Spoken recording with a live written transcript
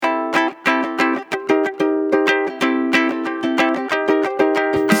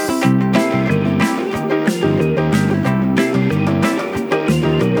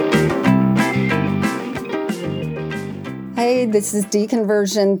this is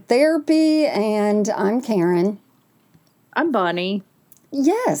Deconversion Therapy, and I'm Karen. I'm Bonnie.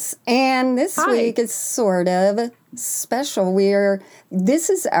 Yes, and this week is sort of special. This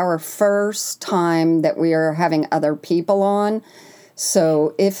is our first time that we are having other people on.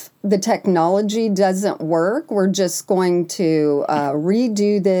 So if the technology doesn't work, we're just going to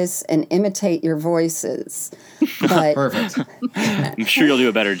redo this and imitate your voices. But, perfect. I'm sure you'll do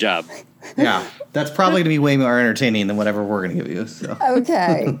a better job. Yeah, that's probably going to be way more entertaining than whatever we're going to give you. So.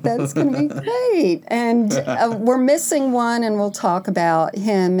 Okay, that's going to be great. And we're missing one, and we'll talk about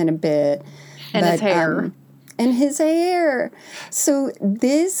him in a bit. And his hair. And his hair. So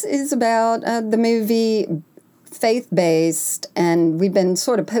this is about the movie Faith-Based, and we've been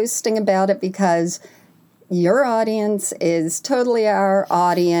sort of posting about it because your audience is totally our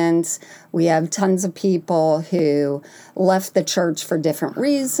audience. We have tons of people who left the church for different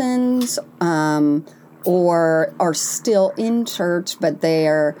reasons, or are still in church, but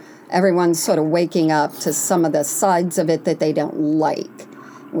everyone's sort of waking up to some of the sides of it that they don't like,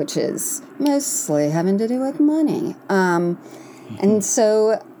 which is mostly having to do with money. And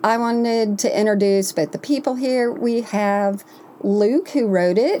so I wanted to introduce both the people here. We have Luke, who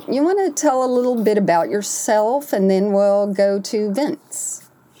wrote it. You want to tell a little bit about yourself, and then we'll go to Vince.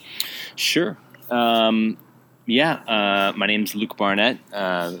 Sure. My name's Luke Barnett.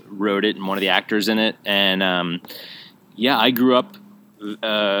 Wrote it, and one of the actors in it. And I grew up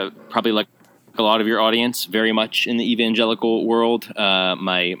probably like a lot of your audience, very much in the evangelical world.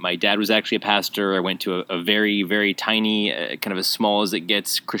 My dad was actually a pastor. I went to a very, very tiny, kind of as small as it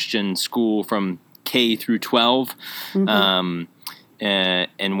gets, Christian school from K through 12, and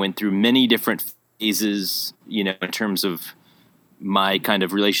went through many different phases, in terms of my kind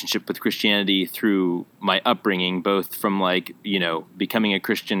of relationship with Christianity through my upbringing, both from becoming a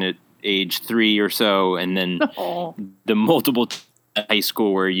Christian at age 3 or so, and then the multiple high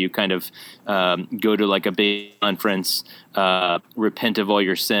school where you kind of go to like a big conference, repent of all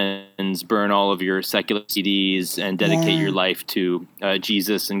your sins, burn all of your secular CDs, and dedicate your life to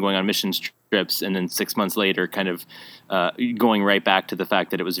Jesus, and going on mission trips, and then 6 months later kind of going right back to the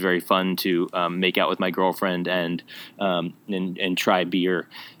fact that it was very fun to make out with my girlfriend and try beer,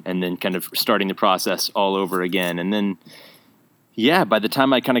 and then kind of starting the process all over again. And then by the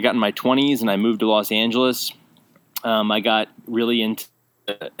time I kind of got in my 20s and I moved to Los Angeles, I got really into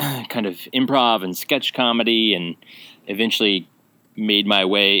kind of improv and sketch comedy, and eventually made my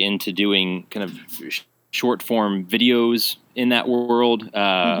way into doing kind of short form videos in that world,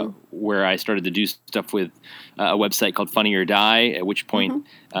 where I started to do stuff with a website called Funny or Die, at which point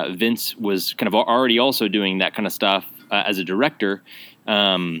Vince was kind of already also doing that kind of stuff as a director.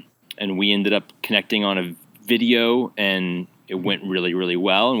 And we ended up connecting on a video, and it went really, really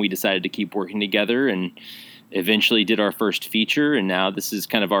well. And we decided to keep working together, and eventually did our first feature, and now this is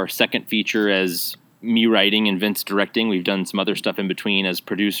kind of our second feature as me writing and Vince directing. We've done some other stuff in between as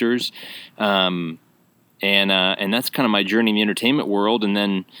producers, and that's kind of my journey in the entertainment world. And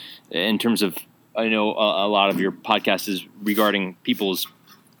then, in terms of, I know a lot of your podcast is regarding people's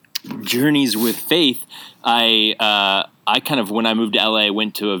journeys with faith. I kind of, when I moved to LA,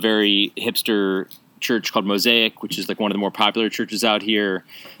 went to a very hipster church called Mosaic, which is like one of the more popular churches out here.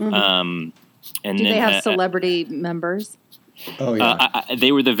 And do they have celebrity members? Oh yeah,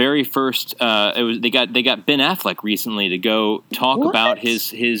 they were the very first. They got Ben Affleck recently to go talk about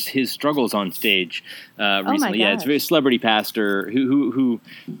his struggles on stage recently. Yeah, it's a very celebrity pastor who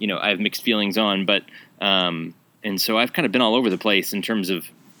I have mixed feelings on, but and so I've kind of been all over the place in terms of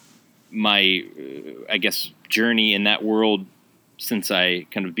my I guess journey in that world since I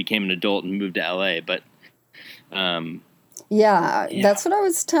kind of became an adult and moved to LA, but. Yeah, that's what I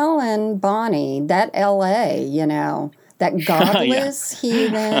was telling Bonnie. That L.A., that godless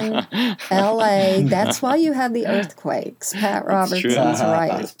heathen L.A., that's why you have the earthquakes. Pat Robertson's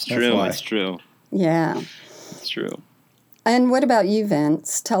right. It's true. It's true. Yeah. It's true. And what about you,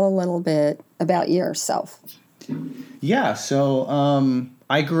 Vince? Tell a little bit about yourself. Yeah, so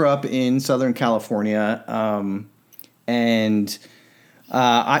I grew up in Southern California, and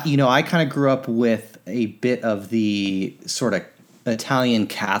I kind of grew up with a bit of the sort of Italian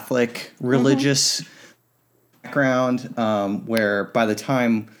Catholic religious background, where by the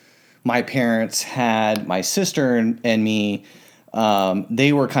time my parents had my sister and me,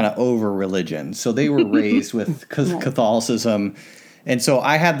 they were kind of over religion. So they were raised with Catholicism. And so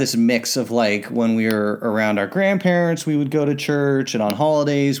I had this mix of like when we were around our grandparents, we would go to church, and on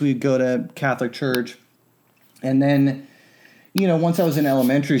holidays we'd go to Catholic church. And then once I was in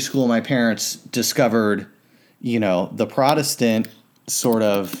elementary school, my parents discovered, the Protestant sort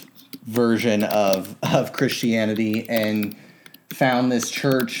of version of Christianity, and found this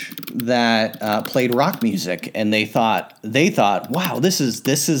church that played rock music, and they thought, wow, this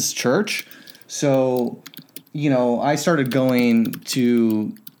is church. So, I started going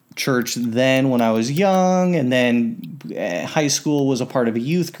to church then when I was young, and then high school was a part of a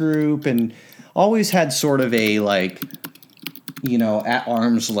youth group, and always had sort of a at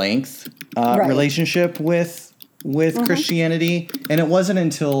arm's length relationship with Christianity. And it wasn't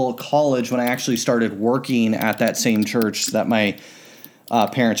until college when I actually started working at that same church that my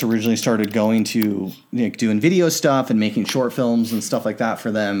parents originally started going to, doing video stuff and making short films and stuff like that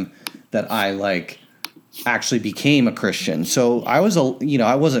for them, that I actually became a Christian. So I was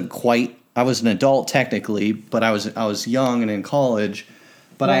I was an adult technically, but I was young and in college,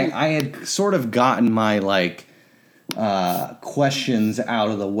 but I had sort of gotten my questions out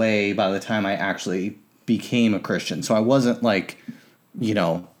of the way by the time I actually became a Christian. So I wasn't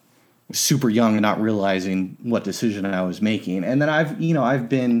super young and not realizing what decision I was making. And then I've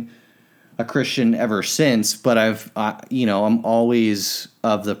been a Christian ever since, but I'm always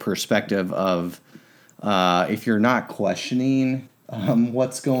of the perspective of, if you're not questioning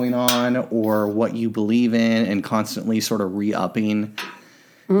what's going on or what you believe in, and constantly sort of re-upping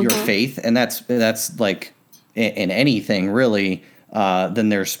your faith, and that's like in anything really, then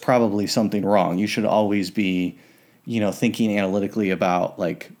there's probably something wrong. You should always be, thinking analytically about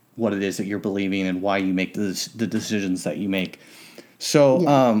what it is that you're believing and why you make the decisions that you make. So,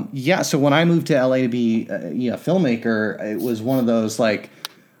 so when I moved to LA to be a filmmaker, it was one of those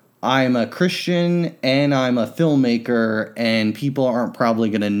I'm a Christian and I'm a filmmaker, and people aren't probably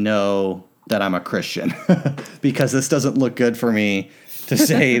going to know that I'm a Christian because this doesn't look good for me to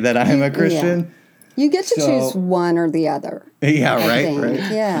say that I'm a Christian. Yeah. You get to choose one or the other. Yeah, right.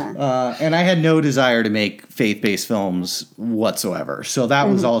 Yeah. And I had no desire to make faith-based films whatsoever. So that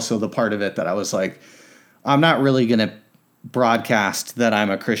was also the part of it that I was like, I'm not really going to broadcast that I'm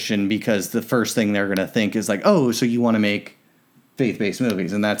a Christian, because the first thing they're going to think is oh, so you want to make faith-based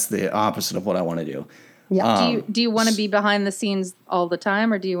movies, and that's the opposite of what I want to do. Yeah. Do you want to be behind the scenes all the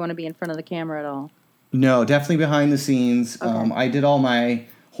time, or do you want to be in front of the camera at all? No, definitely behind the scenes. Okay. I did all my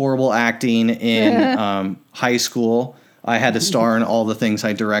horrible acting in high school. I had to star in all the things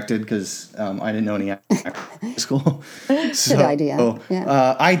I directed because I didn't know any acting in high school. So, good idea.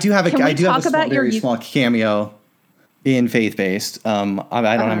 Yeah. I do have a very small cameo in faith-based. I don't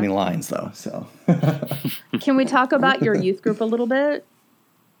have any lines though. So can we talk about your youth group a little bit?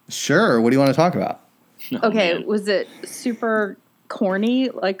 Sure. What do you want to talk about? Okay. Man. Was it super corny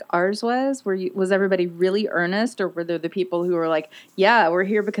like ours was? Was everybody really earnest, or were there the people who were like, yeah, we're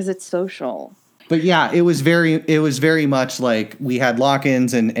here because it's social? But yeah, it was very much like we had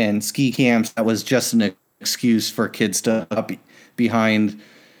lock-ins and ski camps. That was just an excuse for kids to up behind,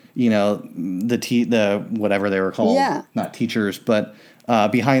 the whatever they were called, not teachers, but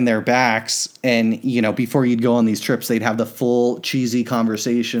behind their backs. And, before you'd go on these trips, they'd have the full cheesy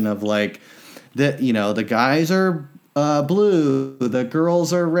conversation of the guys are blue, the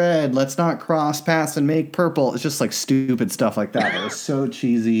girls are red, let's not cross paths and make purple. It's just stupid stuff like that. It was so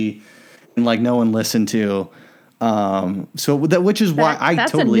cheesy and no one listened to. Which is why I totally got that.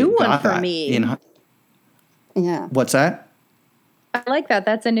 That's a new one for me. Yeah. What's that? I like that.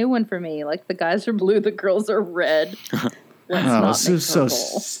 That's a new one for me. The guys are blue, the girls are red. Let's not make purple.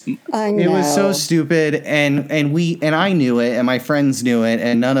 I know. It was so stupid, and I knew it, and my friends knew it,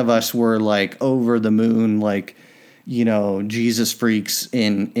 and none of us were over the moon, Jesus freaks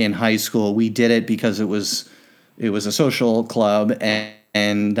in high school. We did it because it was a social club,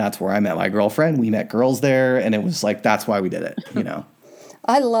 and that's where I met my girlfriend. We met girls there, and it was that's why we did it.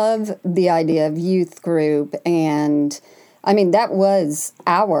 I love the idea of youth group, and I mean that was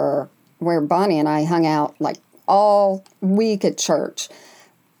where Bonnie and I hung out all week at church.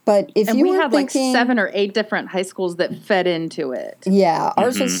 But if you were thinking, 7 or 8 different high schools that fed into it. Yeah,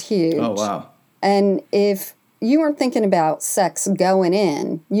 ours was huge. Oh wow! And if you weren't thinking about sex going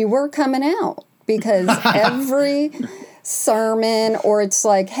in, you were coming out, because every sermon, or it's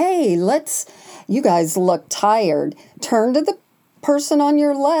hey, you guys look tired. Turn to the person on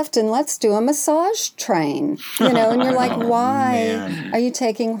your left and let's do a massage train. And you're why are you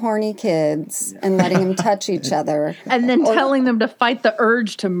taking horny kids and letting them touch each other? And then telling them to fight the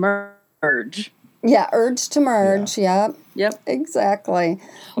urge to merge. Yeah, urge to merge. Yeah. Yep. Exactly.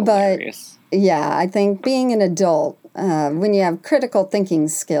 Hilarious. But yeah, I think being an adult, when you have critical thinking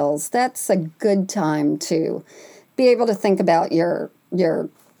skills, that's a good time to be able to think about your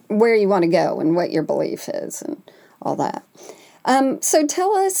where you want to go and what your belief is and all that. So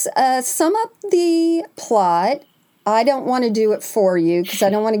tell us, sum up the plot I don't want to do it for you because I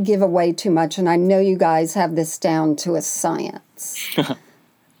don't want to give away too much, and I know you guys have this down to a science.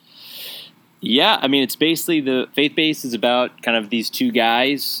 Yeah, I mean, it's basically the faith base is about kind of these two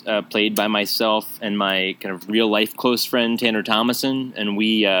guys, played by myself and my kind of real life close friend Tanner Thomason, and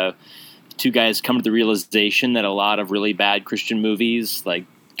we two guys come to the realization that a lot of really bad Christian movies like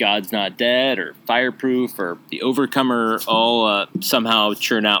God's Not Dead or Fireproof or The Overcomer all somehow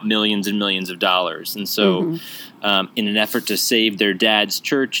churn out millions and millions of dollars, and so in an effort to save their dad's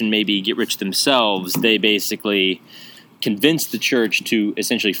church and maybe get rich themselves, they basically convinced the church to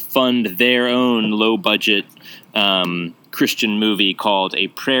essentially fund their own low-budget Christian movie called A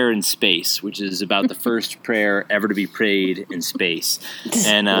Prayer in Space, which is about the first prayer ever to be prayed in space.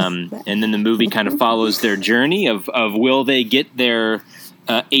 And then the movie kind of follows their journey of will they get their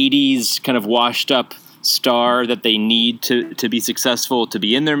 80s kind of washed-up star that they need to be successful to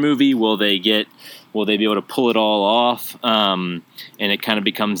be in their movie? Will they be able to pull it all off? And it kind of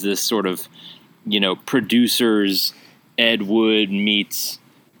becomes this sort of, producers Ed Wood meets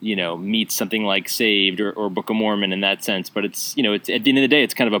something like Saved or Book of Mormon in that sense. But it's at the end of the day,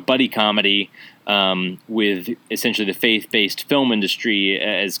 it's kind of a buddy comedy with essentially the faith-based film industry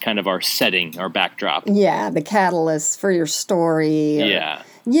as kind of our setting, our backdrop. Yeah, the catalyst for your story. Yeah.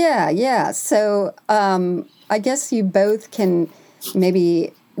 So I guess you both can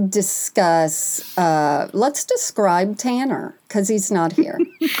maybe discuss, let's describe Tanner, because he's not here.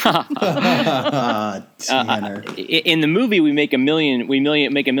 Tanner. In the movie, we make a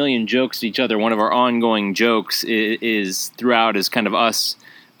million jokes to each other. One of our ongoing jokes is throughout is kind of us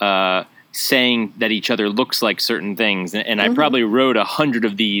saying that each other looks like certain things. And I probably wrote 100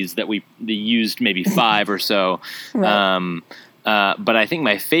 of these that we used maybe 5 or so. Right. But I think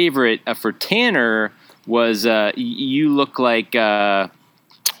my favorite for Tanner was you look like...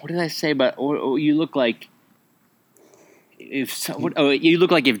 what did I say about? You look like if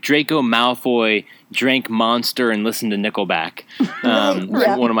Draco Malfoy drank Monster and listened to Nickelback.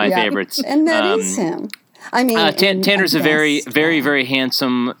 One of my favorites, and that is him. I mean, Tanner's a very, very, very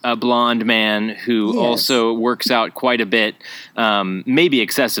handsome blonde man who also works out quite a bit, maybe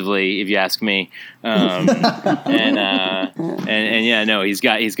excessively, if you ask me.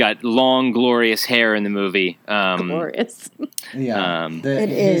 He's got long, glorious hair in the movie. Glorious. Yeah,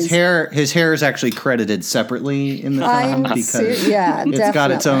 his hair is actually credited separately in the film because it's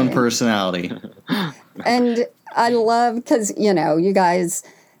got its own personality. And I love because you guys.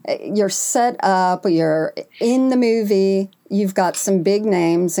 You're set up, you're in the movie, you've got some big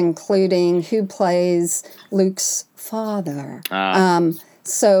names, including who plays Luke's father.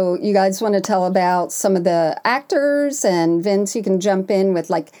 So you guys want to tell about some of the actors, and Vince, you can jump in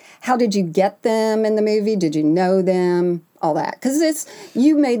with how did you get them in the movie? Did you know them? All that. Because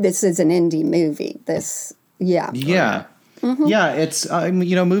you made this as an indie movie. Yeah. Mm-hmm. Yeah, it's,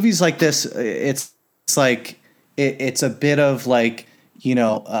 movies like this, it's like, it's a bit of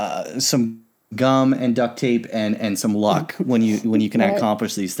some gum and duct tape and some luck when you can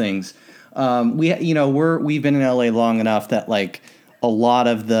accomplish these things. We've been in LA long enough that a lot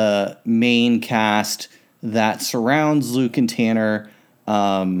of the main cast that surrounds Luke and Tanner,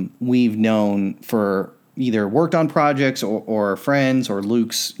 we've known for either worked on projects or friends, or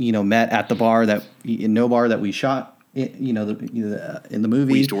Luke's met at the bar that we shot. In the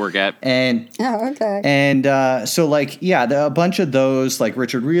movie we used to work at, and so a bunch of those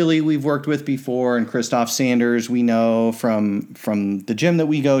Richard Reilly we've worked with before, and Christoph Sanders we know from the gym that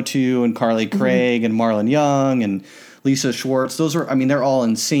we go to, and Carly Craig and Marlon Young and Lisa Schwartz. They're all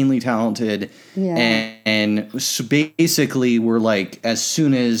insanely talented, and so basically we're as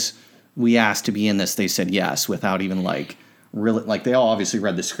soon as we asked to be in this, they said yes without even really they all obviously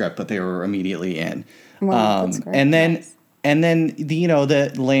read the script, but they were immediately in. Wow, that's great. And then the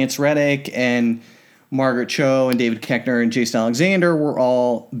Lance Reddick and Margaret Cho and David Koechner and Jason Alexander were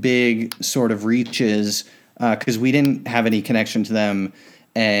all big sort of reaches because we didn't have any connection to them,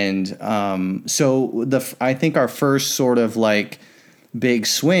 and so I think our first sort of big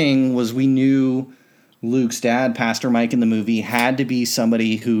swing was we knew Luke's dad, Pastor Mike in the movie, had to be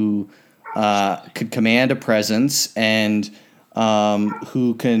somebody who could command a presence and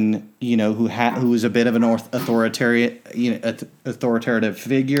who can, who is a bit of an authoritative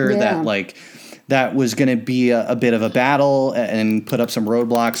figure that was going to be a bit of a battle and put up some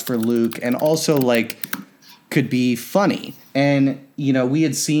roadblocks for Luke, and also could be funny. And we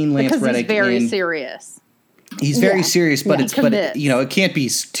had seen Lance Reddick. He's very serious. He's very serious, but it can't be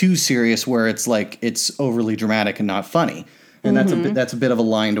too serious where it's overly dramatic and not funny. And that's a bit of a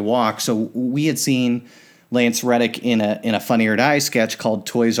line to walk. So we had seen Lance Reddick in a Funny or Die sketch called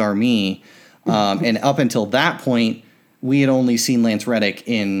Toys R Me, And up until that point, we had only seen Lance Reddick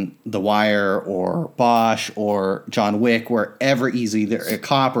in The Wire or Bosch or John Wick, wherever he's either a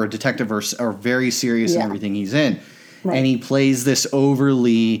cop or a detective or very serious in everything he's in. Right. And he plays this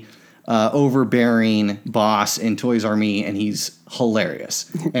overly overbearing boss in Toys R Me, and he's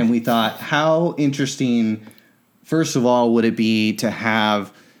hilarious. And we thought, how interesting, first of all, would it be to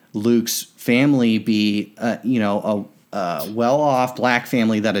have Luke's family be, a well-off black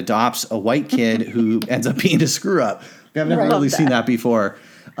family that adopts a white kid who ends up being a screw-up. I've never really seen that before.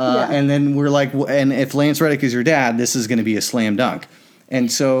 And then we're like, and if Lance Reddick is your dad, this is going to be a slam dunk. And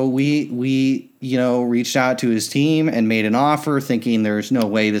so we reached out to his team and made an offer, thinking there's no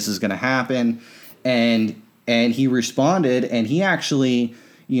way this is going to happen. And he responded, and he actually,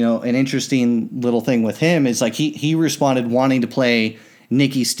 an interesting little thing with him is like he responded wanting to play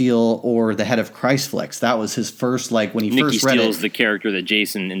Nikki Steele or the head of Christflix. That was his first, like, when he Nikki first read it. Nikki Steele's the character that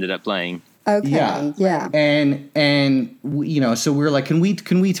Jason ended up playing. Okay. Yeah. And so we were like, can we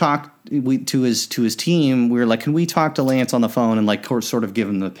talk to his team? We were like, can we talk to Lance on the phone and like sort of give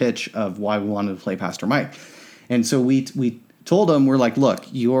him the pitch of why we wanted to play Pastor Mike? And so we told him, we're like, look,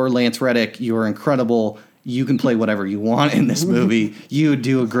 you're Lance Reddick, you're incredible. You can play whatever you want in this movie. You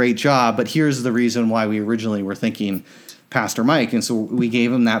do a great job, but here's the reason why we originally were thinking Pastor Mike. And so we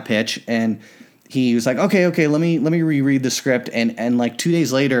gave him that pitch, and he was like, okay, let me reread the script. And like 2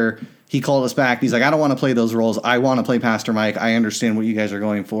 days later, he called us back. He's like, I don't want to play those roles. I want to play Pastor Mike. I understand what you guys are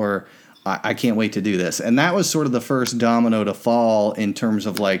going for. I can't wait to do this. And that was sort of the first domino to fall in terms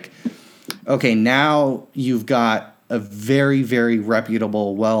of like, okay, now you've got a very, very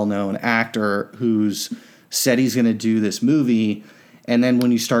reputable, well-known actor who's said he's going to do this movie. And then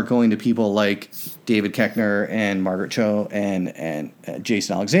when you start going to people like David Koechner and Margaret Cho and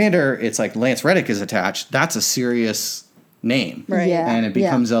Jason Alexander, it's like Lance Reddick is attached. That's a serious name. Right. Yeah. And it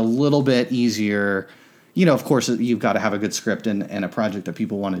becomes a little bit easier. Of course, you've got to have a good script and a project that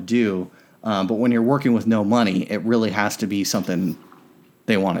people want to do. But when you're working with no money, it really has to be something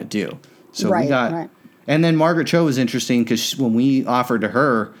they want to do. So we got, and then Margaret Cho was interesting because when we offered to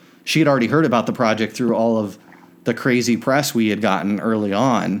her, she had already heard about the project through all of the crazy press we had gotten early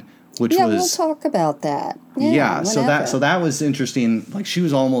on, which was, we'll talk about that. So that was interesting. Like, she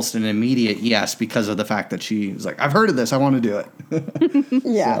was almost an immediate yes because of the fact that she was like, I've heard of this, I want to do it.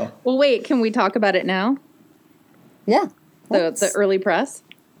 Yeah. So. Well, wait, can we talk about it now? Yeah. The early press?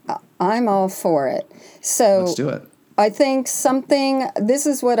 I'm all for it. So let's do it. I think this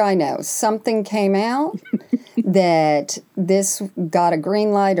is what I know. Something came out that this got a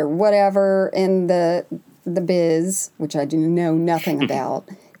green light or whatever in the biz, which I do know nothing about,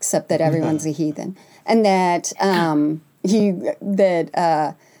 except that everyone's a heathen, and that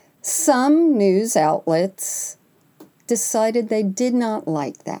some news outlets decided they did not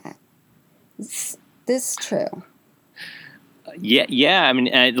like that. Is this true? Yeah. I mean,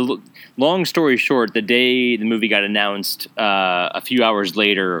 long story short, the day the movie got announced, a few hours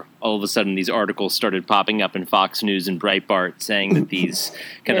later, all of a sudden these articles started popping up in Fox News and Breitbart saying that these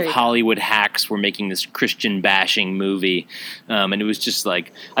kind of Hollywood hacks were making this Christian bashing movie. And it was just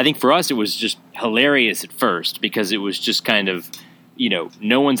like, I think for us, it was just hilarious at first because it was just kind of,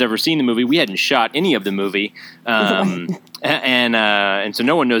 no one's ever seen the movie. We hadn't shot any of the movie. And so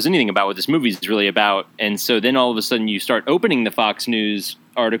no one knows anything about what this movie is really about. And so then all of a sudden you start opening the Fox News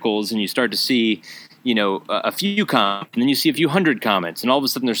articles and you start to see, a few comments, and then you see a few hundred comments, and all of a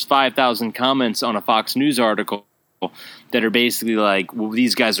sudden there's 5,000 comments on a Fox News article that are basically like, well,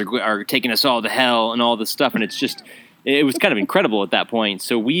 these guys are taking us all to hell and all this stuff. And it was kind of incredible at that point.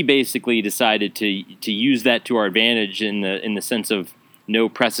 So we basically decided to use that to our advantage in the sense of no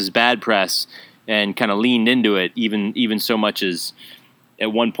press is bad press, and kind of leaned into it even so much as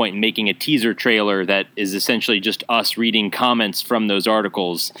at one point making a teaser trailer that is essentially just us reading comments from those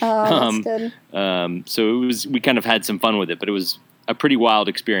articles. Oh, that's good. So we kind of had some fun with it, but it was a pretty wild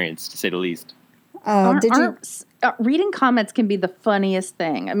experience to say the least. Reading comments can be the funniest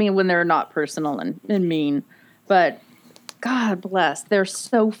thing. I mean, when they're not personal and mean, but God bless, they're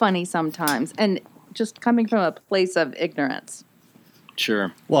so funny sometimes, and just coming from a place of ignorance.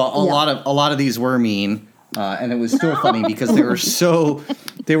 Sure. Well, a lot of these were mean, and it was still funny because they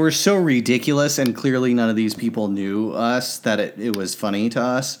were so ridiculous, and clearly none of these people knew us that it was funny to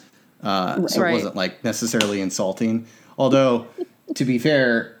us. So it wasn't like necessarily insulting. Although, to be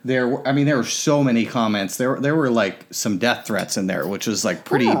fair, there were so many comments. There were like some death threats in there, which was like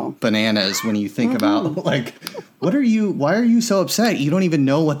pretty bananas when you think about like, why are you so upset? You don't even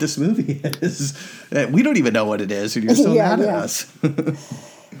know what this movie is. We don't even know what it is, and you're so mad at us.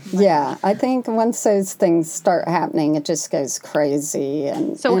 Yeah, I think once those things start happening, it just goes crazy.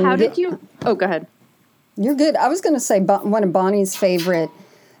 And so, how did you Oh, go ahead. You're good. I was going to say one of Bonnie's favorite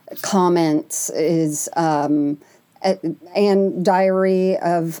comments is Anne Diary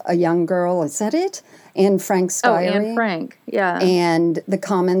of a Young Girl. Is that it? Anne Frank's Diary. Oh, Anne Frank. Yeah. And the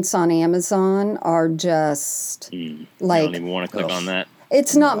comments on Amazon are just like... I don't even want to click on that.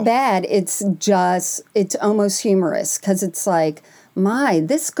 It's not bad. It's almost humorous because it's like,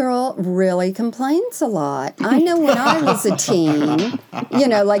 this girl really complains a lot. I know when I was a teen,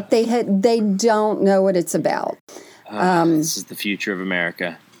 like they don't know what it's about. This is the future of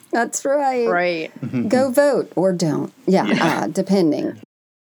America. That's right. Right. Go vote or don't. Yeah. Depending.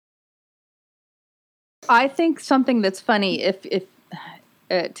 I think something that's funny, if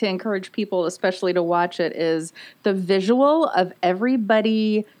to encourage people, especially to watch it, is the visual of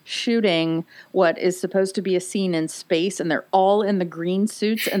everybody shooting what is supposed to be a scene in space, and they're all in the green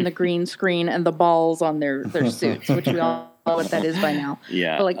suits and the green screen and the balls on their suits, which we all know what that is by now.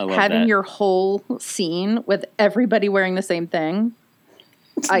 Yeah, but I love having that. your whole scene with everybody wearing the same thing.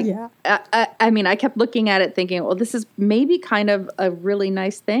 I mean, I kept looking at it thinking, well, this is maybe kind of a really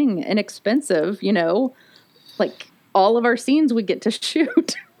nice thing, inexpensive, like all of our scenes we get to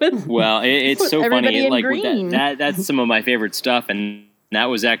shoot. Well, it's so funny. in Like green. that's some of my favorite stuff, and that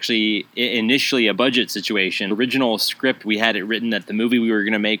was actually initially a budget situation. Original script, we had it written that the movie we were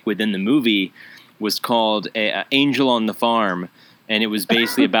going to make within the movie was called Angel on the Farm, and it was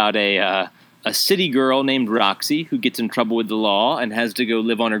basically about a city girl named Roxy who gets in trouble with the law and has to go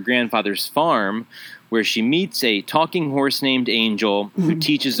live on her grandfather's farm, where she meets a talking horse named Angel who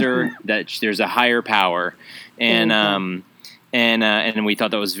teaches her that there's a higher power. And we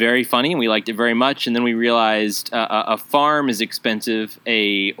thought that was very funny, and we liked it very much. And then we realized a farm is expensive,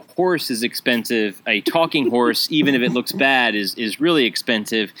 a horse is expensive, a talking horse, even if it looks bad, is really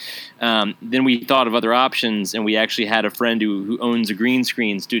expensive. Then we thought of other options, and we actually had a friend who owns a green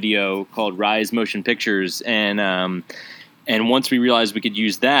screen studio called Rise Motion Pictures, and once we realized we could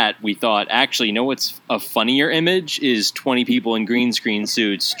use that, we thought, actually, what's a funnier image is 20 people in green screen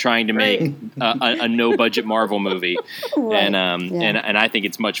suits trying to make a no-budget Marvel movie. Right. And I think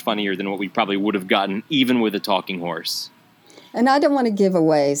it's much funnier than what we probably would have gotten, even with a talking horse. And I don't want to give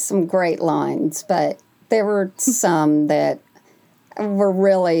away some great lines, but there were some that were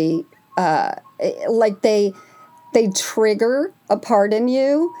really, like they trigger a part in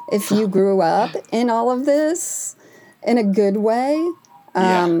you if you grew up in all of this. In a good way.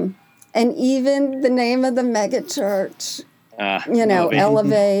 And even the name of the mega church,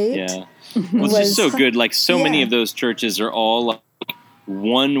 Elevate. Yeah. Well, it's just so good. Like, so many of those churches are all like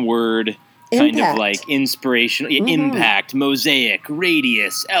one word, kind of like inspirational, impact, mosaic,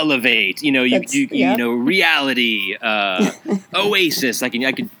 radius, elevate, reality, oasis. I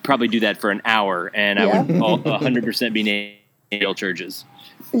could probably do that for an hour, and I would 100% be nail churches.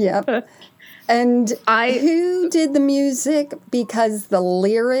 Yep. And who did the music? Because the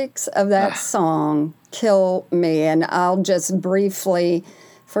lyrics of that song kill me. And I'll just briefly,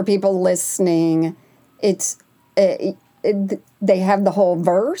 for people listening, they have the whole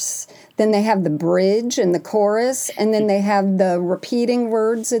verse, then they have the bridge and the chorus, and then they have the repeating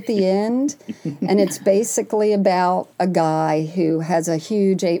words at the end. And it's basically about a guy who has a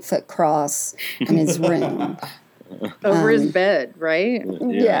huge 8-foot cross in his room. Over his bed, right?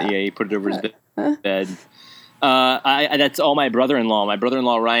 Yeah, he put it over his bed. That's all my brother-in-law. My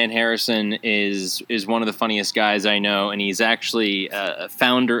brother-in-law, Ryan Harrison, is one of the funniest guys I know, and he's actually a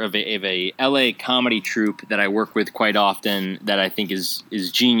founder of a LA comedy troupe that I work with quite often that I think is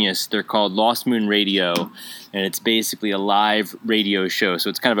genius. They're called Lost Moon Radio, and it's basically a live radio show. So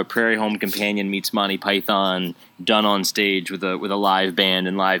it's kind of a Prairie Home Companion meets Monty Python done on stage with a live band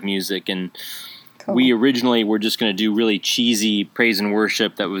and live music. And cool. We originally were just going to do really cheesy praise and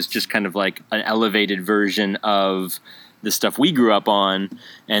worship that was just kind of like an elevated version of the stuff we grew up on.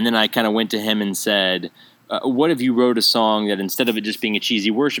 And then I kind of went to him and said, what if you wrote a song that instead of it just being a cheesy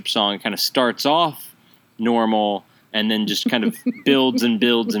worship song, it kind of starts off normal and then just kind of builds and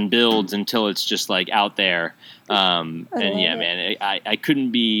builds and builds until it's just like out there. Man, I couldn't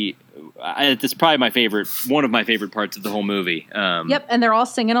be. That's probably one of my favorite parts of the whole movie. Yep, and they're all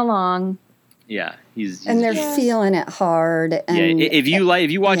singing along. Yeah, he's they're feeling it hard. And if you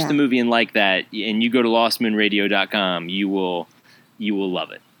watch the movie and like that, and you go to lostmoonradio.com, you will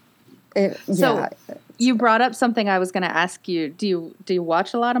love it. So you brought up something I was going to ask you. Do you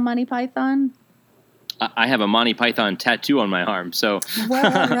watch a lot of Monty Python? I have a Monty Python tattoo on my arm, so.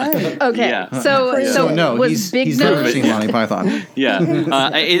 Well, right. Okay, yeah. so no, was Big he's Nose seen Monty Python. Yeah,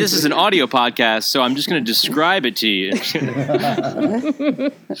 this is an audio podcast, so I'm just going to describe it to you.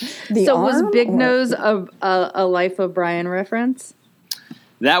 Was Big Nose a Life of Brian reference?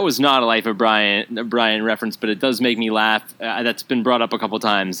 That was not a Life of Brian reference, but it does make me laugh. That's been brought up a couple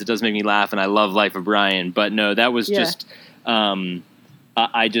times. It does make me laugh, and I love Life of Brian. But no, that was just.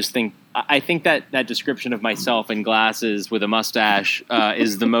 I think that description of myself in glasses with a mustache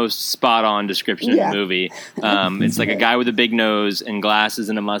is the most spot on description in the movie. It's like a guy with a big nose and glasses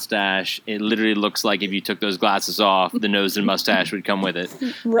and a mustache. It literally looks like if you took those glasses off, the nose and mustache would come with it.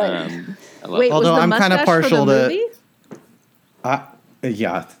 Right. Wait, although I'm kind of partial to.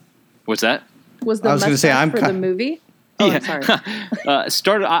 Yeah. What's that? Was the I was mustache gonna say, for the movie? Oh, I'm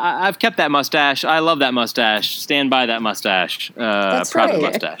sorry. I've kept that mustache. I love that mustache. Stand by that mustache. That's proud right. of the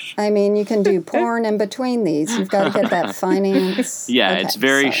mustache. I mean, you can do porn in between these. You've got to get that finance. Yeah, Okay, it's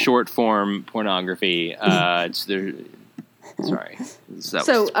very so. short form pornography. It's there. Sorry.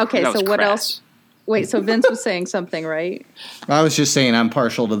 So what else? Wait, so Vince was saying something, right? I was just saying I'm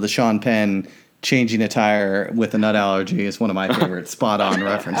partial to the Sean Penn changing a tire with a nut allergy is one of my favorite spot-on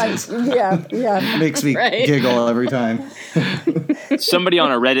references. Yeah. Makes me giggle every time. Somebody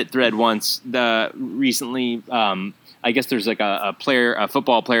on a Reddit thread once recently, I guess there's like a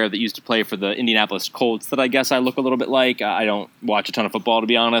football player that used to play for the Indianapolis Colts that I guess I look a little bit like. I don't watch a ton of football, to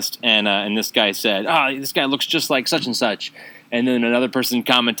be honest. And this guy said, this guy looks just like such and such. And then another person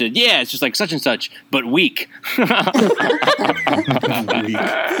commented, yeah, it's just like such and such, but weak.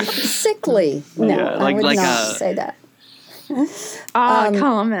 Sickly. No, I would not say that.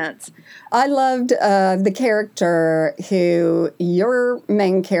 Comments. I loved the character your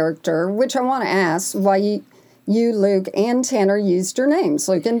main character, which I want to ask why you, Luke, and Tanner used your names,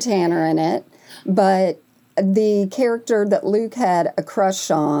 Luke and Tanner, in it. But the character that Luke had a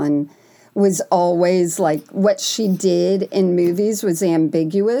crush on was always like what she did in movies was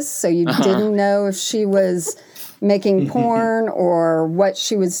ambiguous. So you didn't know if she was making porn or what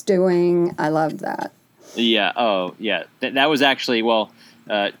she was doing. I love that. Yeah. Oh, yeah. That was actually,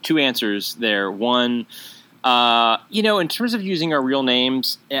 two answers there. One, in terms of using our real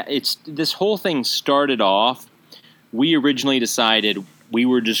names, this whole thing started off. We originally decided we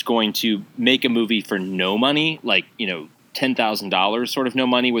were just going to make a movie for no money, like, $10,000 sort of no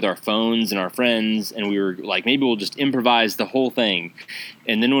money with our phones and our friends. And we were like, maybe we'll just improvise the whole thing.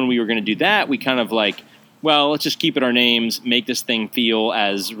 And then when we were going to do that, we kind of like, well, let's just keep it our names, make this thing feel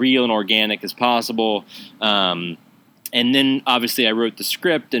as real and organic as possible. And then obviously I wrote the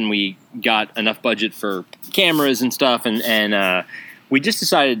script and we got enough budget for cameras and stuff. And we just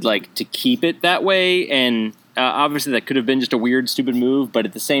decided like to keep it that way. And obviously that could have been just a weird, stupid move. But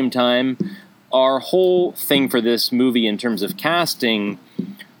at the same time, our whole thing for this movie in terms of casting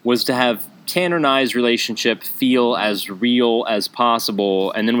was to have Tanner and I's relationship feel as real as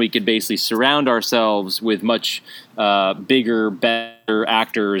possible, and then we could basically surround ourselves with much bigger, better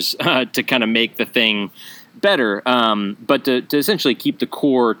actors to kind of make the thing better, but to essentially keep the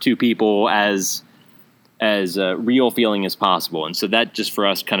core two people as real feeling as possible. And so that just for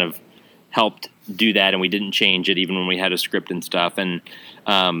us kind of helped do that, and we didn't change it even when we had a script and stuff. And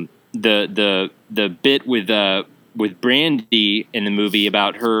the bit with Brandy in the movie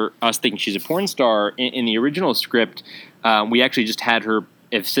about us thinking she's a porn star in the original script, we actually just had her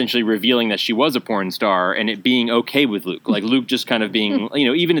essentially revealing that she was a porn star and it being okay with Luke. Like Luke just kind of being,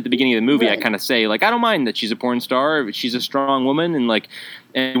 even at the beginning of the movie, right. I kind of say like, I don't mind that she's a porn star. She's a strong woman. And like,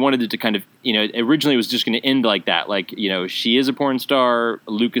 and we wanted it to kind of, originally it was just going to end like that. Like, she is a porn star.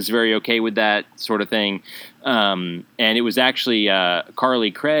 Luke is very okay with that sort of thing. And it was actually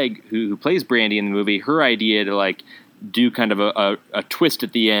Carly Craig, who plays Brandy in the movie, her idea to like do kind of a twist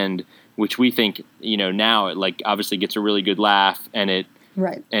at the end, which we think, now it like obviously gets a really good laugh and it,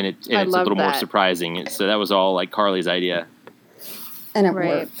 right. And it's a little more surprising. So that was all like Carly's idea. And it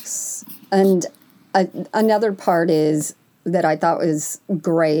works. And another part is that I thought was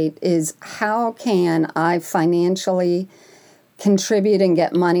great is how can I financially contribute and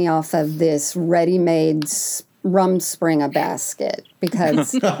get money off of this ready-made Rumspringa basket?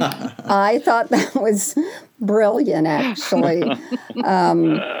 Because I thought that was brilliant, actually.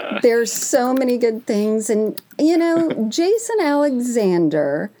 There's so many good things. And, Jason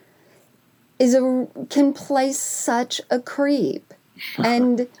Alexander can play such a creep.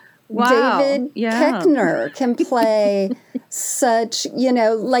 And David Koechner can play such,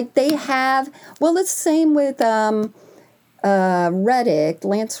 like they have, well, it's the same with Reddick,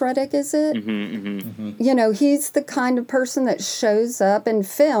 Lance Reddick, is it? He's the kind of person that shows up in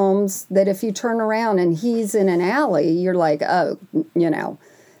films that if you turn around and he's in an alley, you're like, oh,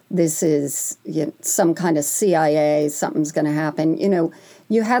 this is some kind of CIA, something's going to happen.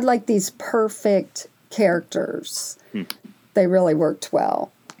 You had like these perfect characters. They really worked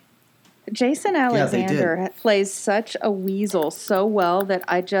well. Jason they Alexander plays such a weasel so well that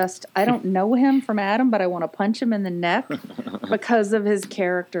I don't know him from Adam, but I want to punch him in the neck because of his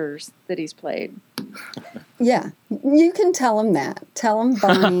characters that he's played. Yeah, you can tell him that. Tell him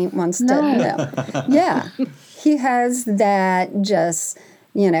Barney wants to know. Yeah, he has that just,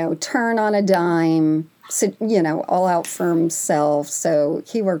 turn on a dime, all out for himself. So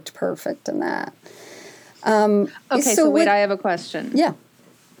he worked perfect in that. Okay, so wait, I have a question. Yeah.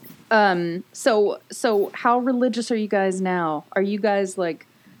 So how religious are you guys now? Are you guys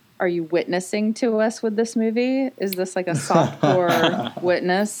are you witnessing to us with this movie? Is this like a softcore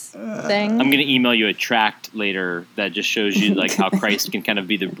witness thing? I'm going to email you a tract later that just shows you like how Christ can kind of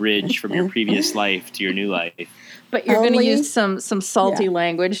be the bridge from your previous life to your new life. But you're going to use some salty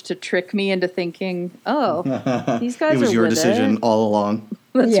language to trick me into thinking, oh, these guys are It was your with decision all along.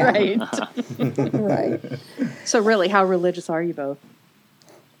 That's right. Right. So really, how religious are you both?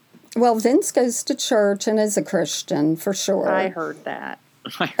 Well, Vince goes to church and is a Christian for sure. I heard that.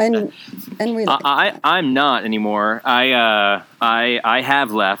 And we. I'm not anymore. I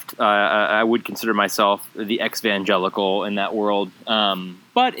have left. I would consider myself the ex-evangelical in that world.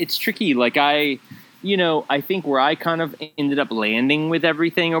 But it's tricky. Like I think where I kind of ended up landing with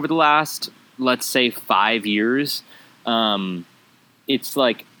everything over the last, let's say, 5 years, it's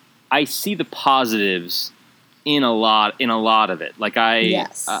like I see the positives in a lot of it. Like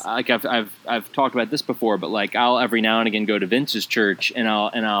Yes. I've talked about this before, but like I'll every now and again go to Vince's church and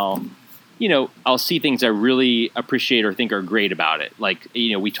I'll see things I really appreciate or think are great about it. Like,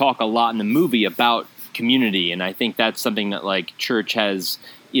 we talk a lot in the movie about community, and I think that's something that like church has,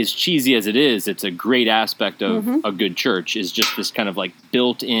 as cheesy as it is, it's a great aspect of a good church, is just this kind of like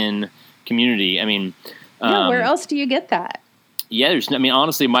built-in community. I mean, where else do you get that? Yeah,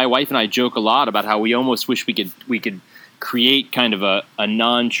 honestly, my wife and I joke a lot about how we almost wish we could create kind of a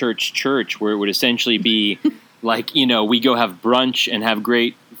non-church church where it would essentially be like, we go have brunch and have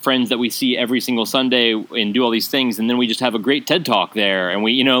great friends that we see every single Sunday and do all these things, and then we just have a great TED Talk there, and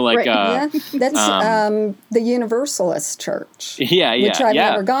we, right. That's the Universalist Church. Yeah, which I've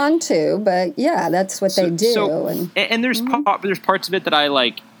never gone to, but that's what they do. And there's there's parts of it that I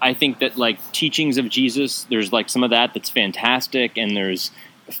like. I think that like teachings of Jesus, there's like some of that's fantastic, and there's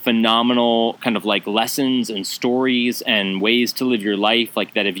phenomenal kind of like lessons and stories and ways to live your life,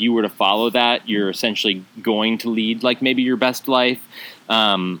 like that if you were to follow that, you're essentially going to lead like maybe your best life.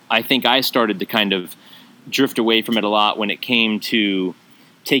 I think I started to kind of drift away from it a lot when it came to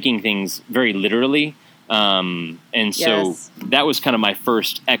taking things very literally. And so that was kind of my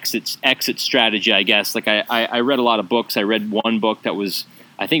first exit strategy, I guess. Like I read a lot of books. I read one book that was,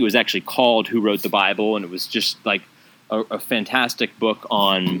 I think it was actually called Who Wrote the Bible, and it was just like a fantastic book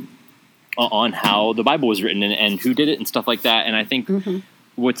on how the Bible was written and who did it and stuff like that. And I think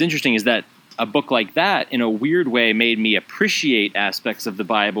what's interesting is that a book like that, in a weird way, made me appreciate aspects of the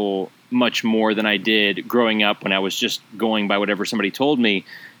Bible much more than I did growing up when I was just going by whatever somebody told me.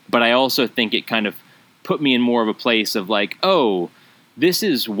 But I also think it kind of put me in more of a place of like, oh, this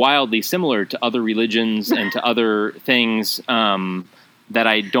is wildly similar to other religions and to other things that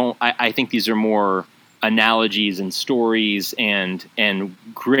I think these are more analogies and stories and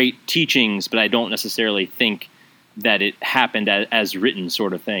great teachings, but I don't necessarily think that it happened as written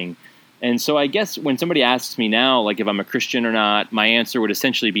sort of thing. And so I guess when somebody asks me now, like if I'm a Christian or not, my answer would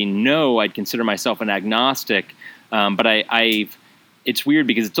essentially be no. I'd consider myself an agnostic. But it's weird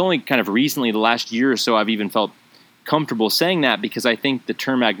because it's only kind of recently, the last year or so, I've even felt comfortable saying that, because I think the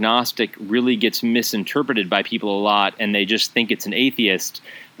term agnostic really gets misinterpreted by people a lot, and they just think it's an atheist.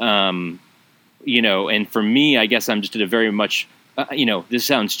 And for me, I guess I'm just at a very much, this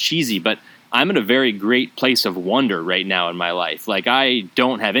sounds cheesy, but I'm in a very great place of wonder right now in my life. Like, I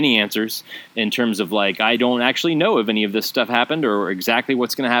don't have any answers in terms of like, I don't actually know if any of this stuff happened or exactly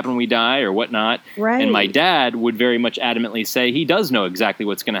what's going to happen when we die or whatnot. Right. And my dad would very much adamantly say he does know exactly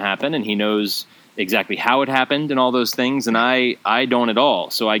what's going to happen, and he knows exactly how it happened and all those things. And I don't at all.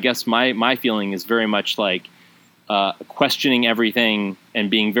 So I guess my feeling is very much like questioning everything and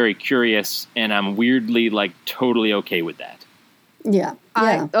being very curious. And I'm weirdly like totally okay with that. Yeah.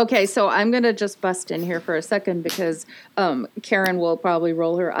 Okay, so I'm going to just bust in here for a second because Karen will probably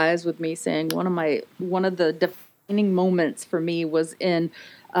roll her eyes with me saying one of the defining moments for me was in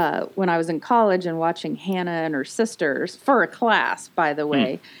when I was in college and watching Hannah and her sisters for a class, by the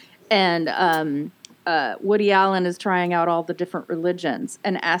way. And Woody Allen is trying out all the different religions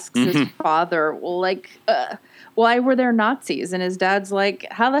and asks his father, why were there Nazis? And his dad's like,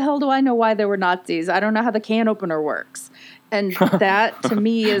 how the hell do I know why there were Nazis? I don't know how the can opener works. And that, to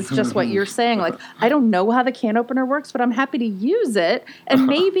me, is just what you're saying. Like, I don't know how the can opener works, but I'm happy to use it. And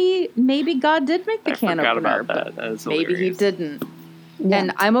maybe God did make the can opener, but maybe he didn't. Yeah.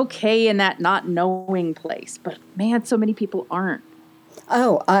 And I'm okay in that not knowing place. But, man, so many people aren't.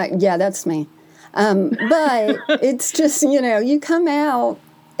 Oh, yeah, that's me. But it's just, you come out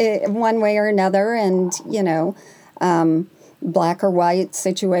one way or another and, black or white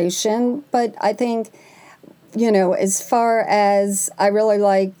situation. But I think, as far as I really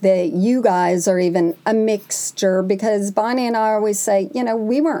like that you guys are even a mixture, because Bonnie and I always say,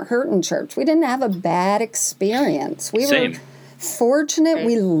 we weren't hurt in church. We didn't have a bad experience. We were fortunate.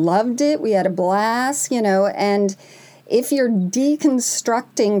 We loved it. We had a blast, and if you're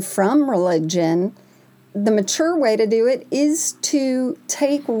deconstructing from religion, the mature way to do it is to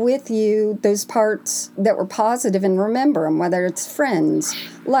take with you those parts that were positive and remember them, whether it's friends,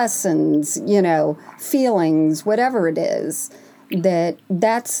 lessons, feelings, whatever it is.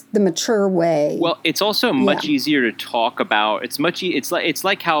 That's the mature way. Well, it's also much easier to talk about. It's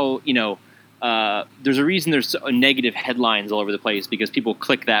like how, there's a reason there's negative headlines all over the place, because people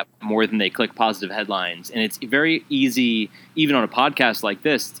click that more than they click positive headlines. And it's very easy, even on a podcast like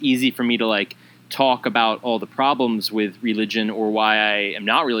this, it's easy for me to talk about all the problems with religion or why I am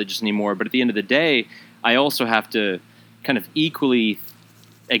not religious anymore. But at the end of the day, I also have to kind of equally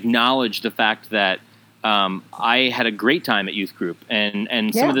acknowledge the fact that I had a great time at youth group,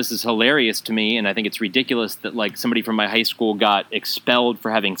 and some of this is hilarious to me, and I think it's ridiculous that somebody from my high school got expelled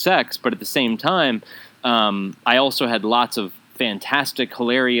for having sex. But at the same time, I also had lots of fantastic,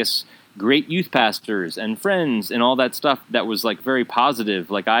 hilarious, great youth pastors and friends and all that stuff that was very positive.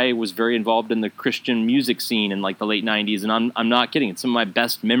 I was very involved in the Christian music scene in the late 90s, and I'm not kidding. It's some of my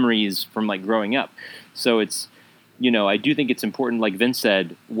best memories from growing up. So it's, I do think it's important, like Vince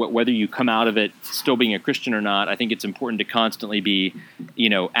said, whether you come out of it still being a Christian or not, I think it's important to constantly be,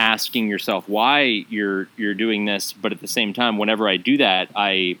 asking yourself why you're doing this. But at the same time, whenever I do that,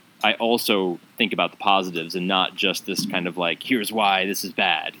 I also think about the positives and not just this kind of here's why this is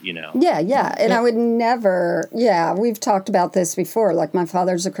bad, Yeah. And I would never, we've talked about this before. My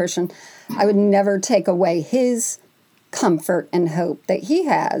father's a Christian. I would never take away his comfort and hope that he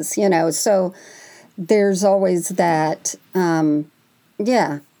has, So there's always that,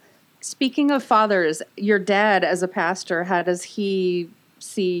 Speaking of fathers, your dad as a pastor, how does he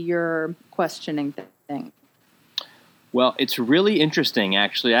see your questioning thing? Well, it's really interesting,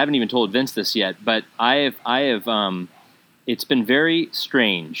 actually. I haven't even told Vince this yet, but I have. It's been very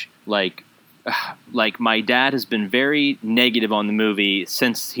strange. My dad has been very negative on the movie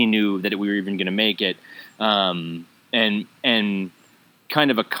since he knew that we were even going to make it, and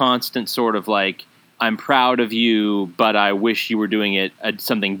kind of a constant sort of I'm proud of you, but I wish you were doing it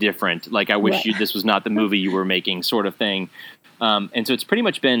something different. I wish this was not the movie you were making, sort of thing. And so it's pretty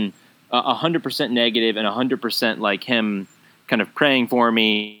much been 100% negative and 100% him kind of praying for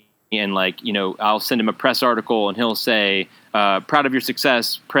me. And I'll send him a press article and he'll say, proud of your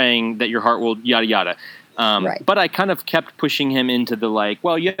success, praying that your heart will yada, yada. But I kind of kept pushing him into the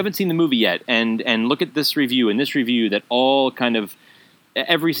well, you haven't seen the movie yet. And look at this review and this review that all kind of,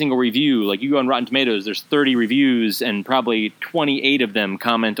 every single review, you go on Rotten Tomatoes, there's 30 reviews and probably 28 of them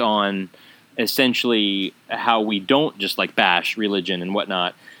comment on essentially how we don't just bash religion and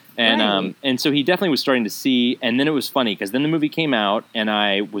whatnot. And and so he definitely was starting to see, and then it was funny because then the movie came out and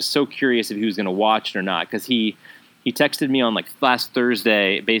I was so curious if he was going to watch it or not, because he texted me on last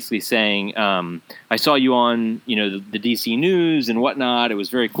Thursday basically saying, I saw you on, the DC News and whatnot. It was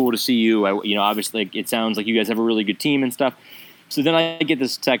very cool to see you. Obviously it sounds like you guys have a really good team and stuff. So then I get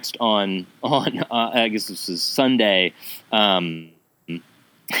this text on I guess this is Sunday, and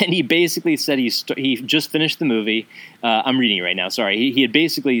he basically said he just finished the movie. I'm reading it right now. Sorry, he had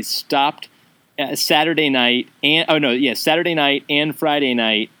basically stopped Saturday night and Friday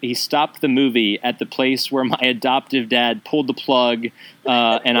night. He stopped the movie at the place where my adoptive dad pulled the plug,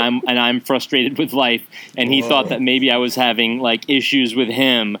 and I'm frustrated with life. And he thought that maybe I was having issues with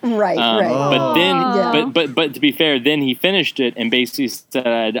him. Right. But then, but to be fair, then he finished it and basically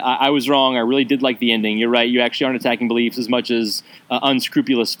said, I was wrong. I really did like the ending. You're right. You actually aren't attacking beliefs as much as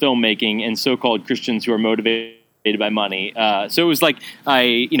unscrupulous filmmaking and so-called Christians who are motivated by money. So it was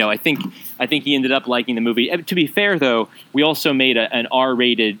I think he ended up liking the movie. To be fair, though, we also made an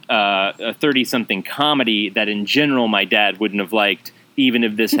R-rated 30-something comedy that in general my dad wouldn't have liked even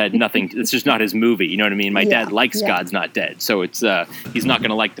if this had nothing, it's just not his movie. You know what I mean? My Yeah, dad likes yeah. God's Not Dead, so it's he's not going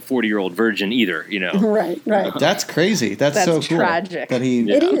to like the 40-year-old virgin either. You know? Right. That's crazy. That's so cool. tragic. That he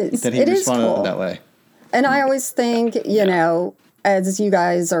It is. that he It is responded cool. that way. And I always think, you know, as you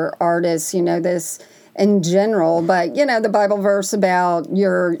guys are artists, you know this in general, but you know the Bible verse about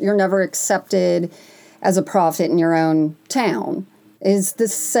you're never accepted as a prophet in your own town is the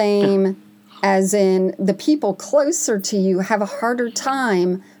same as in the people closer to you have a harder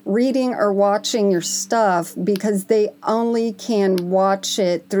time reading or watching your stuff because they only can watch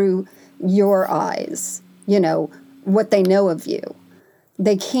it through your eyes, you know, what they know of you.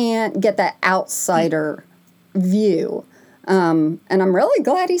 They can't get that outsider view. And I'm really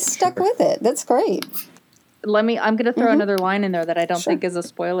glad he stuck with it. That's great. I'm going to throw another line in there that I don't Sure. think is a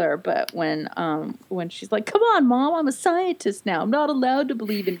spoiler, but when she's like, "Come on, Mom, I'm a scientist now. I'm not allowed to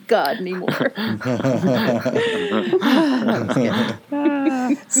believe in God anymore."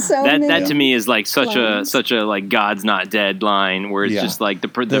 So That many to me is like such lines. a like God's Not Dead line where it's Yeah. just like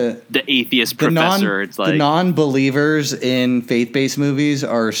the atheist professor. It's the like non-believers in faith-based movies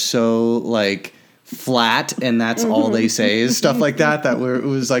are so like flat, and that's all they say is stuff like that. It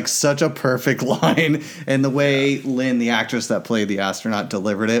was like such a perfect line, and the way Lynn, the actress that played the astronaut,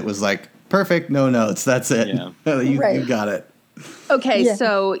 delivered it was like perfect. No notes. That's it. Yeah. you Right. got it. Okay, Yeah.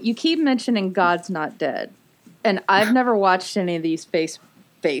 so you keep mentioning God's Not Dead, and I've never watched any of these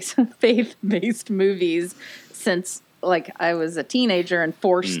faith-based movies since like I was a teenager and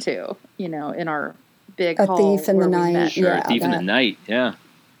forced to, you know, in our big A hall Thief in the where we Night, met. sure, yeah, Thief in the that- Night. Yeah.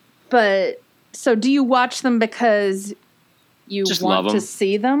 But so, do you watch them because you Just want love to 'em.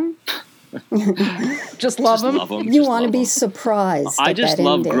 see them? Just love them. Love 'em, You just want to love be 'em. surprised. I at just that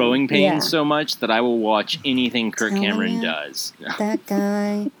love ending. Growing Pains Yeah. so much that I will watch anything Kirk Telling Cameron ya. does. That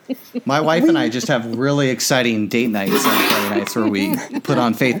guy. My wife and I just have really exciting date nights on Friday nights where we put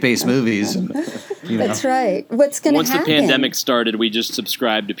on faith-based movies. And, you know. That's right. What's going to Once happen? the pandemic started, we just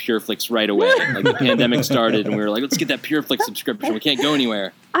subscribed to PureFlix right away. Like the pandemic started, and we were like, "Let's get that PureFlix subscription. We can't go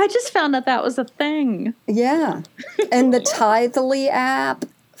anywhere." I just found out that was a thing. Yeah. And the Tithely app,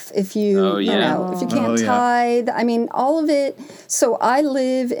 if you, Oh, you yeah. know, if you can't Oh, yeah. tithe, I mean, all of it. So I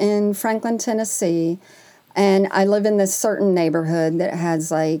live in Franklin, Tennessee, and I live in this certain neighborhood that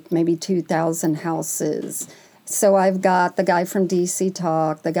has like maybe 2,000 houses. So I've got the guy from DC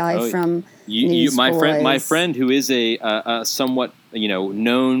Talk, the guy from My Newsboys. friend, who is a somewhat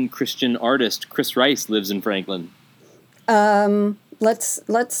known Christian artist, Chris Rice, lives in Franklin.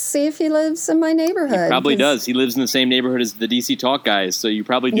 Let's see if he lives in my neighborhood. Probably 'cause- does. He lives in the same neighborhood as the DC Talk guys, so you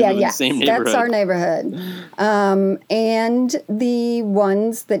probably do live in the same neighborhood. That's our neighborhood. And the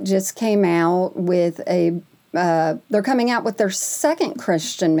ones that just came out with they're coming out with their second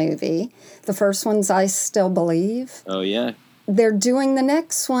Christian movie. The first one's I Still Believe. Oh yeah, They're doing the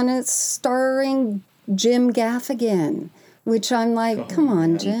next one. It's starring Jim Gaffigan, which I'm like, come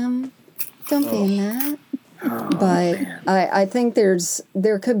on, Jim. Don't be in that. But I think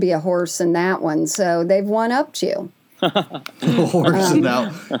there could be a horse in that one, so they've one-upped you. The horse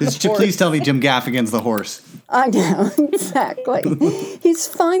now. Please tell me Jim Gaffigan's the horse. I know, exactly. He's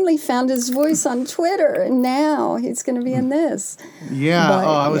finally found his voice on Twitter, and now he's going to be in this. Yeah. But,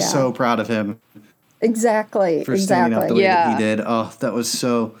 I was yeah. so proud of him Exactly, for standing up the exactly. way Yeah. that he did. Oh, that was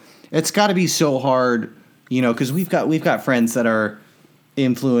so. It's got to be so hard, because we've got friends that are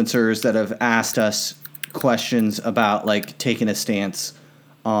influencers that have asked us questions about like taking a stance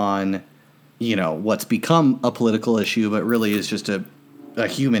on, what's become a political issue, but really is just a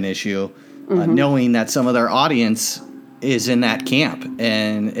human issue, knowing that some of their audience is in that camp,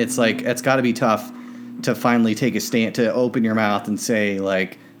 and it's like it's got to be tough to finally take a stand, to open your mouth and say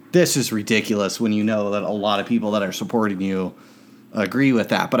like, this is ridiculous, when you know that a lot of people that are supporting you agree with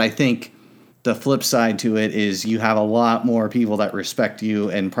that. But I think the flip side to it is you have a lot more people that respect you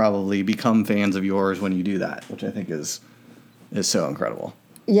and probably become fans of yours when you do that, which I think is so incredible.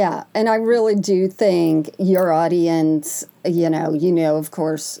 Yeah, and I really do think your audience, of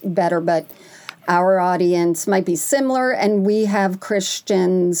course, better, but our audience might be similar, and we have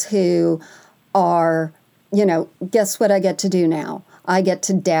Christians who are, guess what I get to do now? I get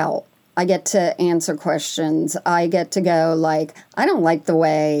to doubt. I get to answer questions. I get to go like, I don't like the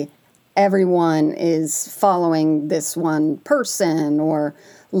way everyone is following this one person or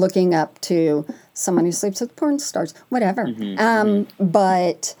looking up to someone who sleeps with porn stars, whatever.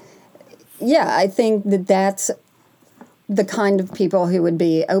 But yeah, I think that's the kind of people who would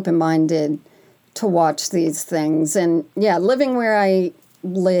be open-minded to watch these things. And yeah, living where I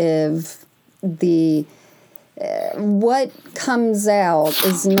live, what comes out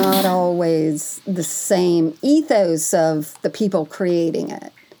is not always the same ethos of the people creating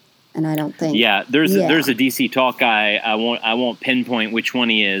it. And I don't think. Yeah, there's a DC Talk guy. I won't pinpoint which one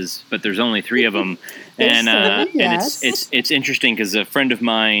he is, but there's only 3 of them, and yes. and it's interesting because a friend of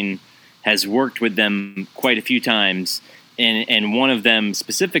mine has worked with them quite a few times, and one of them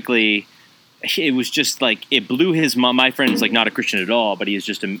specifically, it was just like it blew his mind. My friend's like not a Christian at all, but he is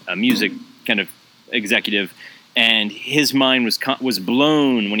just a music kind of executive, and his mind was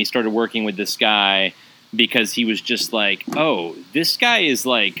blown when he started working with this guy because he was just like, oh, this guy is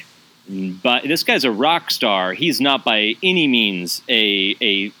like. But this guy's a rock star. He's not by any means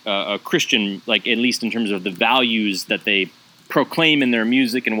a Christian, like at least in terms of the values that they proclaim in their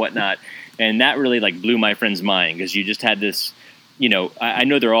music and whatnot. And that really like blew my friend's mind because you just had this, you know, I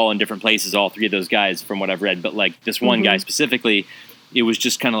know they're all in different places, all 3 of those guys from what I've read, but like this one guy specifically, it was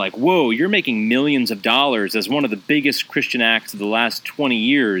just kind of like, whoa, you're making millions of dollars as one of the biggest Christian acts of the last 20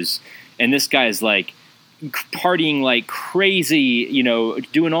 years. And this guy is like, partying like crazy, you know,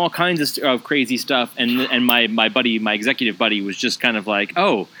 doing all kinds of crazy stuff, and my buddy, my executive buddy, was just kind of like,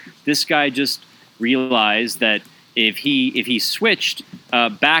 oh, this guy just realized that if he switched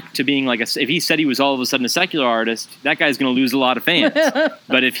back to being like if he said he was all of a sudden a secular artist, that guy's going to lose a lot of fans.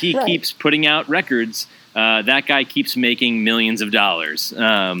 But if he keeps putting out records, that guy keeps making millions of dollars.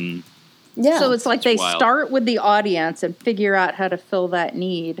 Yeah. So it's like they wild. start with the audience and figure out how to fill that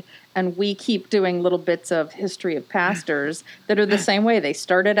need. And we keep doing little bits of history of pastors that are the same way. They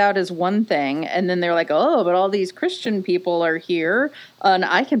started out as one thing, and then they're like, oh, but all these Christian people are here, and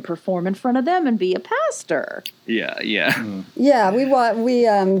I can perform in front of them and be a pastor. Yeah. Yeah, we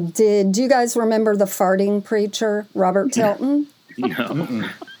did. Do you guys remember the farting preacher, Robert Tilton?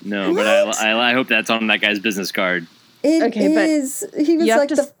 No, but I hope that's on that guy's business card. It is. He was you like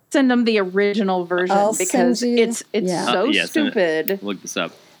have to send them the original version because it's so stupid. Look this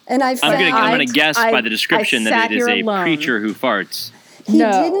up. And I'm going to guess by the description that it is a preacher who farts. He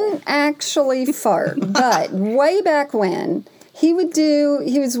didn't actually fart, but way back when, he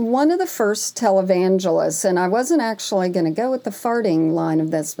was one of the first televangelists, and I wasn't actually going to go with the farting line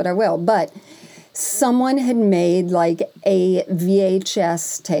of this, but I will. But someone had made like a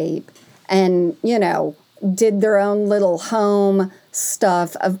VHS tape and, you know, did their own little home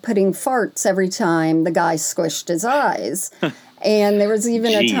stuff of putting farts every time the guy squished his eyes. And there was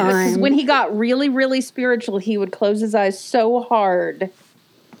even a time when he got really, really spiritual, he would close his eyes so hard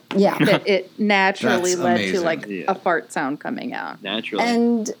that it naturally led to like a fart sound coming out. Naturally.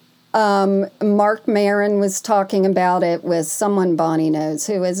 And Mark Maron was talking about it with someone Bonnie knows.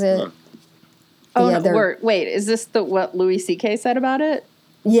 Who is it? Wait, is this what Louis C.K. said about it?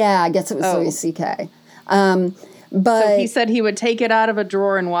 Yeah, I guess it was Louis C.K. But so he said he would take it out of a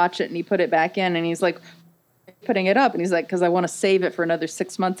drawer and watch it, and he put it back in, and he's like, putting it up, and he's like, because I want to save it for another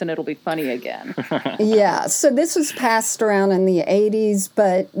 6 months and it'll be funny again. Yeah, so this was passed around in the 80s,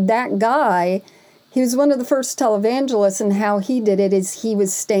 but that guy, he was one of the first televangelists, and how he did it is he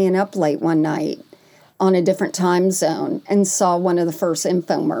was staying up late one night on a different time zone and saw one of the first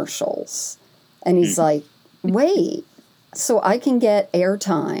infomercials. And he's like, wait, so I can get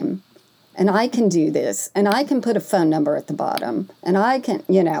airtime, and I can do this, and I can put a phone number at the bottom, and I can,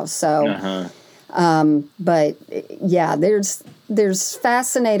 you know, so... But yeah, there's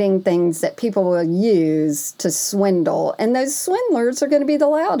fascinating things that people will use to swindle, and those swindlers are going to be the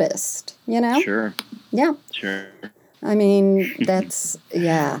loudest, you know? Sure. Yeah. Sure. I mean, that's,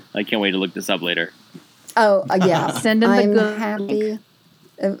 yeah. I can't wait to look this up later. Oh, yeah. Send him I'm the good happy.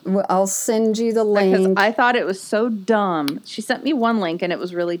 I'll send you the link. Because I thought it was so dumb. She sent me one link and it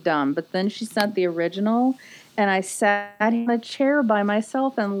was really dumb, but then she sent the original. And I sat in a chair by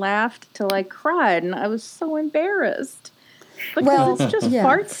myself and laughed till I cried. And I was so embarrassed. Because it's just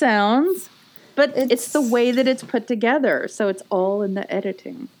fart sounds. But it's the way that it's put together. So it's all in the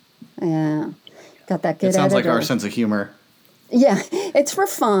editing. Yeah. Got that good It sounds editor. like our sense of humor. Yeah. It's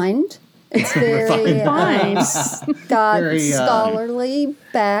refined. It's very got very, scholarly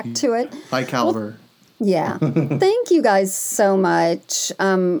back to it. High caliber. Yeah. Thank you guys so much.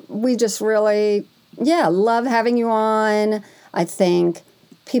 We just really... love having you on. I think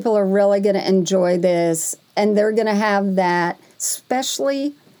people are really going to enjoy this, and they're going to have that,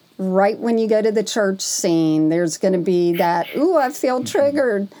 especially right when you go to the church scene, there's going to be that, ooh, I feel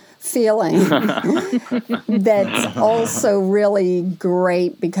triggered feeling. That's also really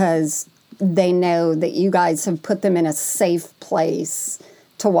great because they know that you guys have put them in a safe place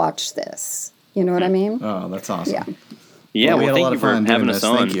to watch this. You know what I mean? Oh, that's awesome. Yeah. Yeah, we had a thank lot you of for fun having doing us this.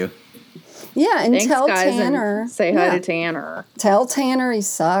 on. Thank you. Yeah, and Thanks, tell guys, Tanner. and say hi yeah, to Tanner. Tell Tanner he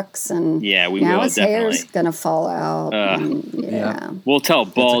sucks, and Yeah, we now will, his hair's definitely. gonna fall out. And, Yeah. We'll tell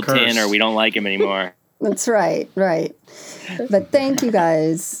Bald curse. Tanner we don't like him anymore. That's right. But thank you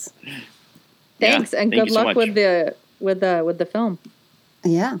guys. Thanks, and thank good you so luck much. with the film.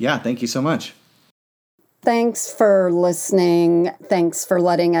 Yeah. Yeah, thank you so much. Thanks for listening. Thanks for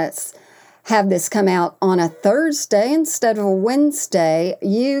letting us have this come out on a Thursday instead of a Wednesday.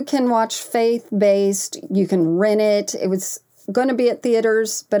 You can watch Faith Based. You can rent it. It was going to be at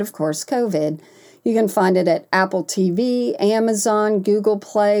theaters, but of course, COVID. You can find it at Apple TV, Amazon, Google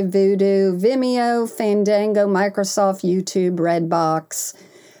Play, Vudu, Vimeo, Fandango, Microsoft, YouTube, Redbox.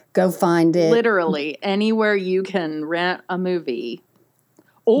 Go find it. Literally anywhere you can rent a movie.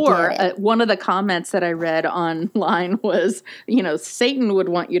 Or Get it. one of the comments that I read online was, Satan would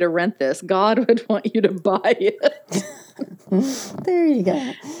want you to rent this. God would want you to buy it. There you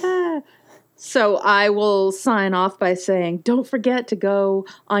go. So I will sign off by saying, don't forget to go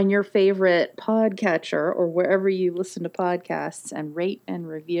on your favorite podcatcher or wherever you listen to podcasts and rate and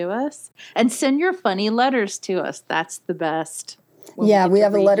review us and send your funny letters to us. That's the best. Yeah, we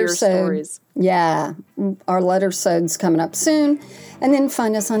have a letter sode. Stories. Yeah, our letter sode's coming up soon. And then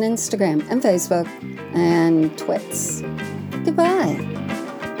find us on Instagram and Facebook and Twits. Goodbye.